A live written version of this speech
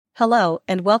Hello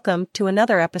and welcome to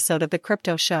another episode of the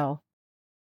Crypto Show.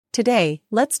 Today,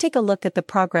 let's take a look at the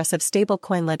progress of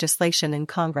stablecoin legislation in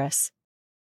Congress.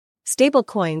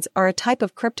 Stablecoins are a type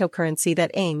of cryptocurrency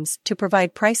that aims to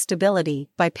provide price stability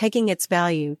by pegging its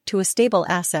value to a stable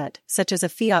asset such as a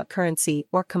fiat currency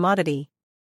or commodity.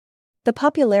 The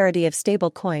popularity of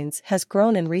stablecoins has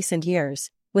grown in recent years,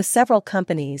 with several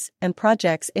companies and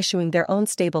projects issuing their own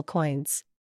stablecoins.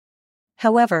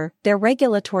 However, their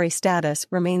regulatory status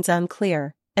remains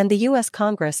unclear, and the U.S.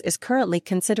 Congress is currently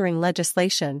considering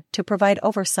legislation to provide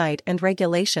oversight and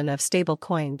regulation of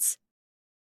stablecoins.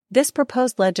 This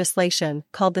proposed legislation,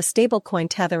 called the Stablecoin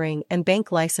Tethering and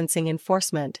Bank Licensing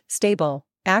Enforcement (STABLE)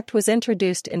 Act, was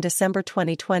introduced in December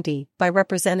 2020 by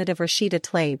Representative Rashida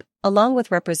Tlaib, along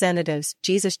with Representatives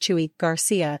Jesus Chuy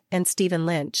Garcia and Stephen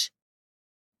Lynch.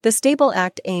 The STABLE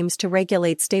Act aims to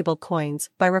regulate stablecoins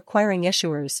by requiring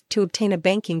issuers to obtain a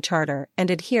banking charter and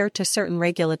adhere to certain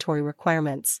regulatory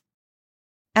requirements.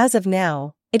 As of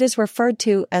now, it is referred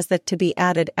to as the To Be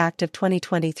Added Act of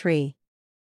 2023.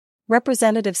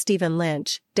 Representative Stephen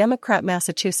Lynch, Democrat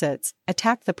Massachusetts,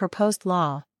 attacked the proposed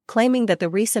law, claiming that the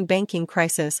recent banking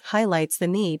crisis highlights the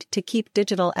need to keep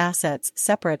digital assets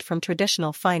separate from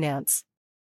traditional finance.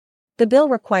 The bill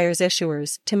requires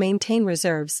issuers to maintain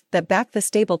reserves that back the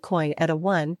stablecoin at a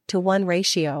 1-to-1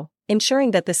 ratio,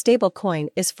 ensuring that the stablecoin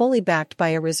is fully backed by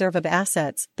a reserve of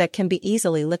assets that can be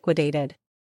easily liquidated.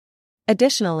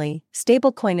 Additionally,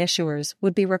 stablecoin issuers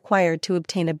would be required to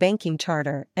obtain a banking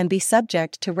charter and be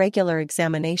subject to regular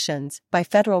examinations by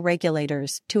federal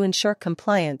regulators to ensure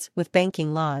compliance with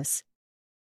banking laws.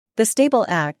 The STABLE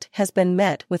Act has been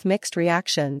met with mixed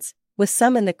reactions, with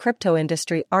some in the crypto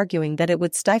industry arguing that it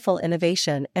would stifle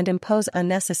innovation and impose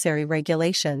unnecessary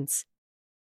regulations.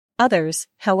 Others,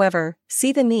 however,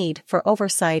 see the need for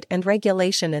oversight and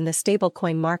regulation in the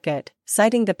stablecoin market,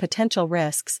 citing the potential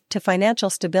risks to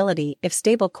financial stability if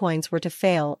stablecoins were to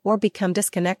fail or become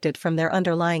disconnected from their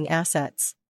underlying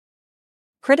assets.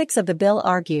 Critics of the bill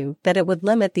argue that it would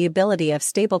limit the ability of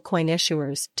stablecoin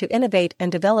issuers to innovate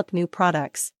and develop new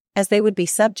products, as they would be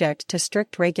subject to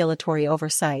strict regulatory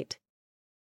oversight.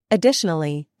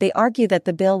 Additionally, they argue that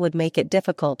the bill would make it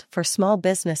difficult for small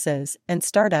businesses and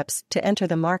startups to enter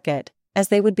the market, as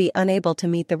they would be unable to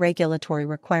meet the regulatory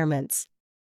requirements.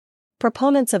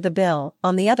 Proponents of the bill,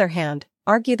 on the other hand,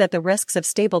 argue that the risks of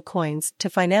stablecoins to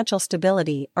financial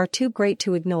stability are too great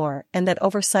to ignore and that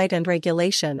oversight and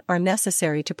regulation are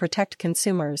necessary to protect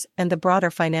consumers and the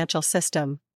broader financial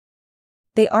system.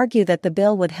 They argue that the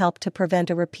bill would help to prevent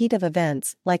a repeat of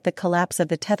events like the collapse of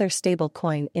the Tether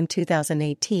stablecoin in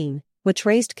 2018, which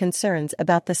raised concerns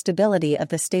about the stability of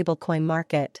the stablecoin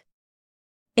market.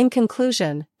 In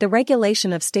conclusion, the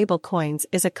regulation of stablecoins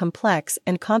is a complex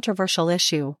and controversial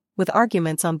issue, with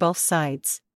arguments on both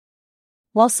sides.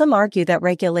 While some argue that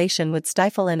regulation would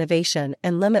stifle innovation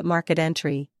and limit market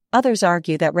entry, others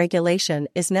argue that regulation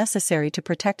is necessary to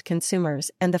protect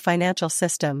consumers and the financial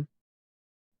system.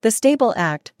 The STABLE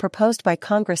Act proposed by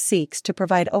Congress seeks to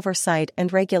provide oversight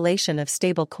and regulation of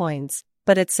stablecoins,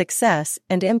 but its success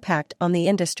and impact on the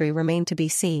industry remain to be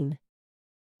seen.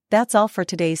 That's all for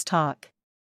today's talk.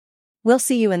 We'll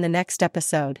see you in the next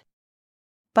episode.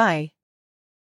 Bye.